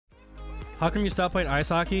How come you stopped playing ice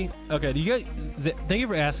hockey? Okay, you guys, thank you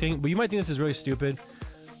for asking, but you might think this is really stupid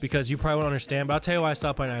because you probably won't understand, but I'll tell you why I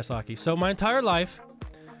stopped playing ice hockey. So my entire life,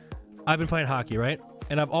 I've been playing hockey, right?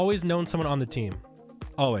 And I've always known someone on the team.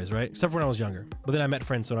 Always, right? Except for when I was younger. But then I met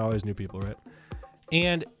friends, so I always knew people, right?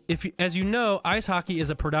 And as you know, ice hockey is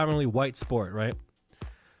a predominantly white sport, right?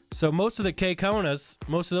 So most of the K-Konas,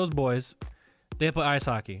 most of those boys, they play ice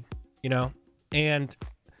hockey, you know? And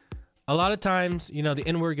a lot of times, you know, the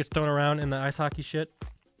N-word gets thrown around in the ice hockey shit.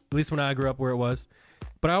 At least when I grew up where it was.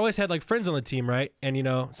 But I always had, like, friends on the team, right? And, you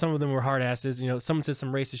know, some of them were hard asses. You know, someone said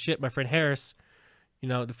some racist shit. My friend Harris, you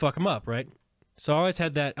know, to fuck him up, right? So I always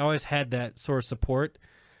had that sort of support,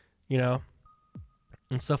 you know,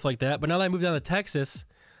 and stuff like that. But now that I moved down to Texas,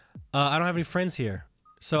 I don't have any friends here.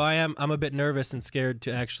 So I'm a bit nervous and scared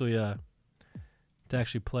to actually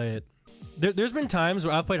play it. There's been times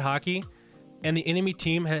where I've played hockey and the enemy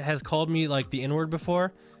team has called me like the N-word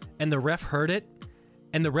before, and the ref heard it,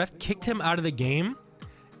 and the ref kicked him out of the game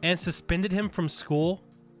and suspended him from school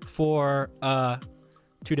for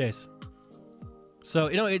 2 days. So,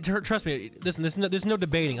 you know, trust me, listen, there's no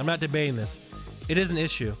debating. I'm not debating this. It is an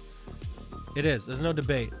issue. It is. There's no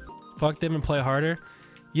debate. Fuck them and play harder.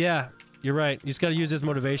 Yeah, you're right. You just got to use this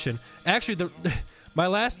motivation. Actually, the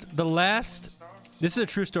last, this is a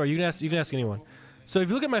true story. You can ask anyone. So if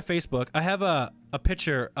you look at my Facebook, I have a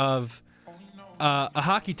picture of a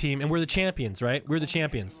hockey team, and we're the champions, right? We're the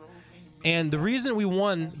champions. And the reason we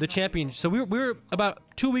won the championship, so we were about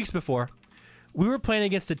 2 weeks before, we were playing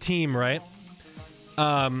against a team, right?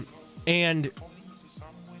 And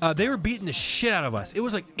they were beating the shit out of us. It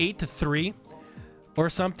was like 8-3 or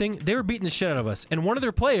something. They were beating the shit out of us. And one of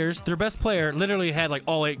their players, their best player, literally had like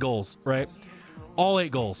all 8 goals, right? All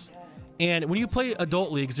 8 goals. And when you play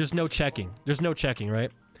adult leagues, there's no checking. There's no checking,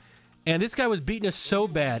 right? And this guy was beating us so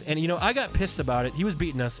bad. And, you know, I got pissed about it. He was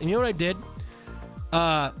beating us. And you know what I did?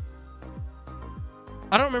 I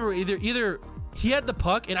don't remember either he had the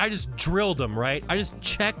puck and I just drilled him, right? I just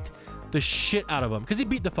checked the shit out of him because he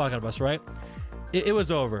beat the fuck out of us, right? It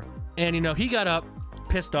was over. And, you know, he got up,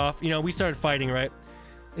 pissed off. You know, we started fighting, right?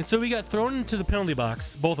 And so we got thrown into the penalty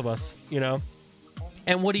box, both of us, you know?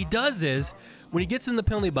 And what he does is, when he gets in the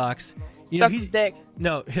penalty box, you know, he's dick.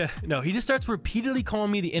 No, he just starts repeatedly calling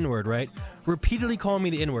me the N-word, right? Repeatedly calling me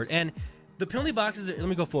the N-word. And the penalty box is, let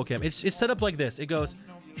me go full cam. It's set up like this. It goes,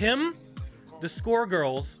 him, the score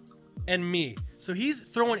girls, and me. So he's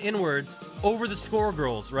throwing N-words over the score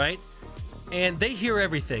girls, right? And they hear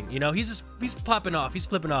everything, you know? He's popping off. He's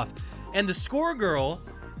flipping off. And the score girl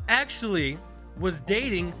actually was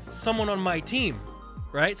dating someone on my team,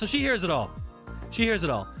 right? So she hears it all. She hears it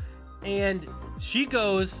all. And she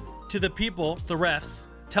goes to the people, the refs,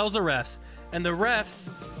 tells the refs, and the refs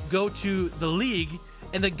go to the league,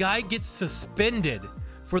 and the guy gets suspended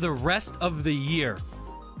for the rest of the year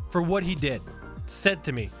for what he did, said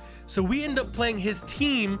to me. So we end up playing his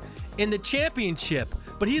team in the championship,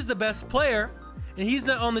 but he's the best player, and he's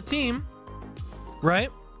not on the team, right?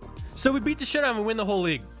 So we beat the shit out of him and win the whole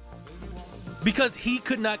league because he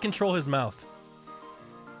could not control his mouth.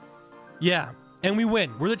 Yeah, and we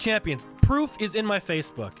win. We're the champions. Proof is in my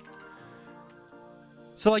Facebook.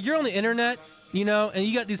 So, like, you're on the internet, you know, and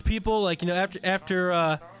you got these people, like, you know,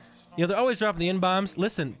 after you know, they're always dropping the N-bombs.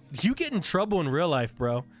 Listen, you get in trouble in real life,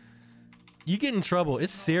 bro. You get in trouble.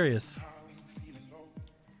 It's serious.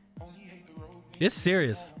 It's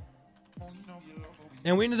serious.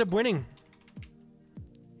 And we ended up winning.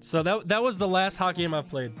 So that was the last hockey game I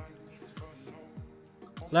played.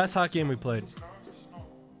 Last hockey game we played.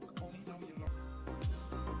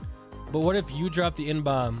 But what if you drop the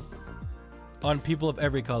N-bomb on people of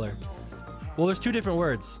every color? Well, there's 2 different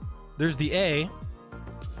words. There's the A,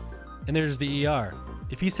 and there's the ER.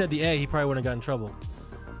 If he said the A, he probably wouldn't have got in trouble.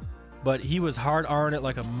 But he was hard R'ing it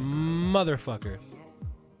like a motherfucker.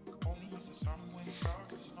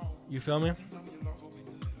 You feel me? All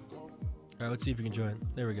right, let's see if you can join.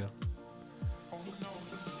 There we go.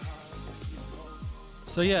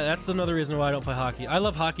 So yeah, that's another reason why I don't play hockey. I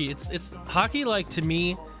love hockey. It's hockey, like, to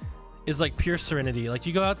me, is like pure serenity. Like,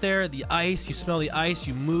 you go out there, the ice, you smell the ice,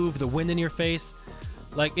 you move, the wind in your face.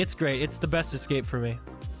 Like, it's great. It's the best escape for me.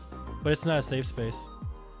 But it's not a safe space.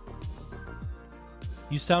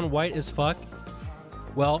 You sound white as fuck.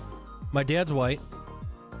 Well, my dad's white.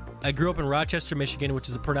 I grew up in Rochester, Michigan, which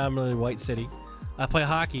is a predominantly white city. I play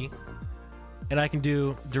hockey, and I can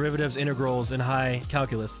do derivatives, integrals, and high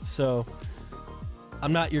calculus. So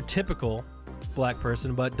I'm not your typical black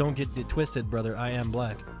person, but don't get it twisted, brother. I am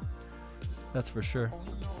black. That's for sure.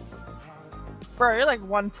 Bro, you're like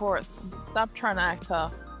 1/4. Stop trying to act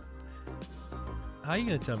tough. How are you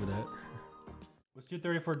gonna tell me that? Let's do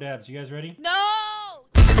 34 dabs. You guys ready? No!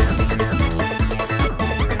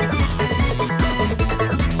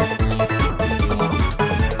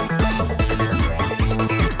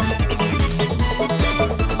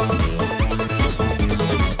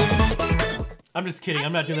 I'm just kidding.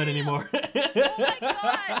 I'm not doing that anymore. Oh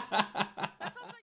my god!